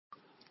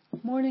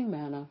Morning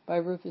Manna by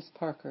Rufus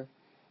Parker,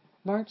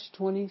 March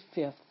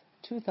 25th,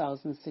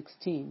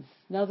 2016.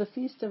 Now the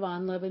feast of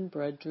unleavened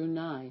bread drew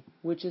nigh,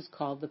 which is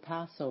called the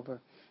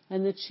Passover,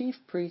 and the chief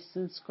priests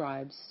and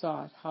scribes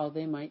sought how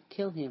they might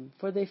kill him,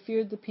 for they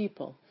feared the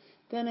people.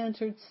 Then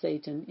entered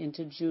Satan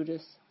into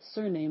Judas,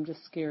 surnamed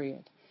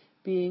Iscariot,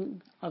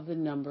 being of the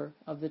number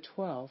of the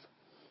 12.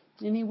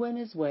 And he went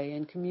his way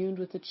and communed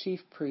with the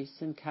chief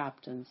priests and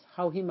captains,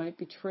 how he might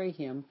betray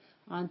him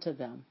unto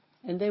them.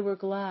 And they were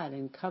glad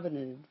and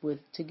covenanted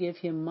to give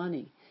him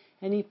money.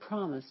 And he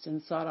promised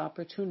and sought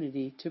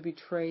opportunity to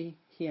betray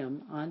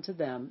him unto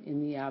them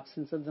in the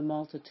absence of the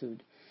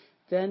multitude.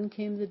 Then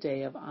came the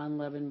day of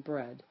unleavened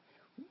bread,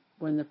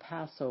 when the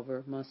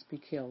Passover must be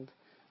killed.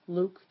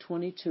 Luke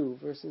 22,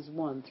 verses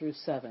 1 through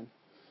 7.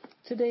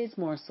 Today's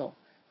morsel.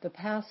 The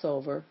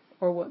Passover,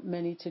 or what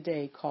many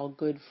today call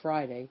Good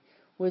Friday,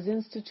 was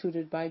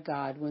instituted by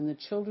God when the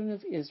children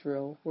of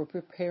Israel were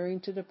preparing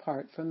to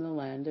depart from the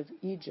land of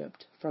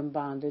Egypt from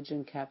bondage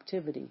and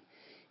captivity.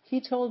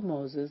 He told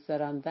Moses that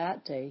on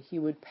that day he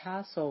would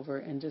pass over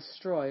and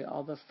destroy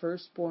all the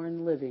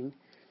firstborn living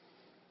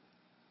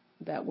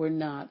that were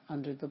not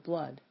under the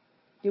blood.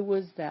 It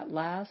was that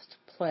last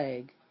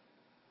plague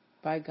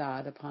by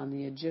God upon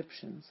the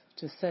Egyptians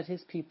to set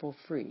his people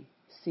free.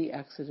 See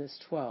Exodus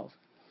 12.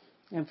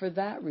 And for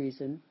that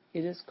reason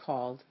it is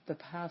called the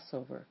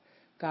Passover.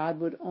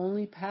 God would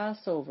only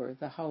pass over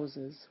the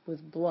houses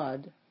with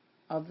blood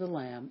of the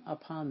Lamb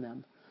upon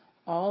them.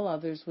 All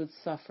others would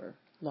suffer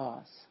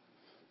loss.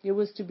 It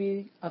was to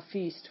be a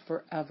feast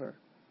forever,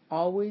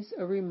 always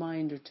a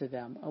reminder to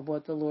them of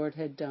what the Lord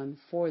had done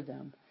for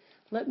them.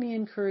 Let me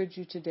encourage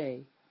you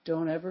today,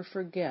 don't ever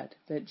forget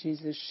that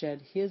Jesus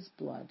shed his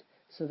blood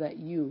so that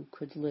you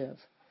could live.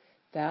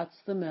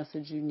 That's the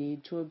message you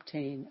need to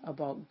obtain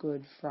about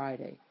Good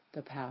Friday,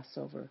 the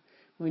Passover.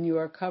 When you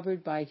are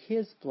covered by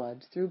his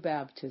blood through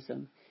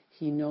baptism,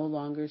 he no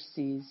longer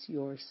sees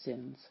your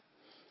sins.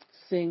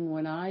 Sing,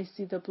 when I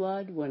see the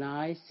blood, when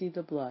I see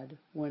the blood,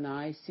 when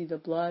I see the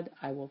blood,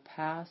 I will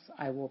pass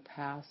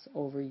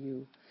over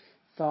you.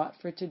 Thought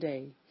for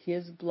today,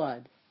 his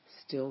blood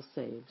still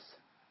saves.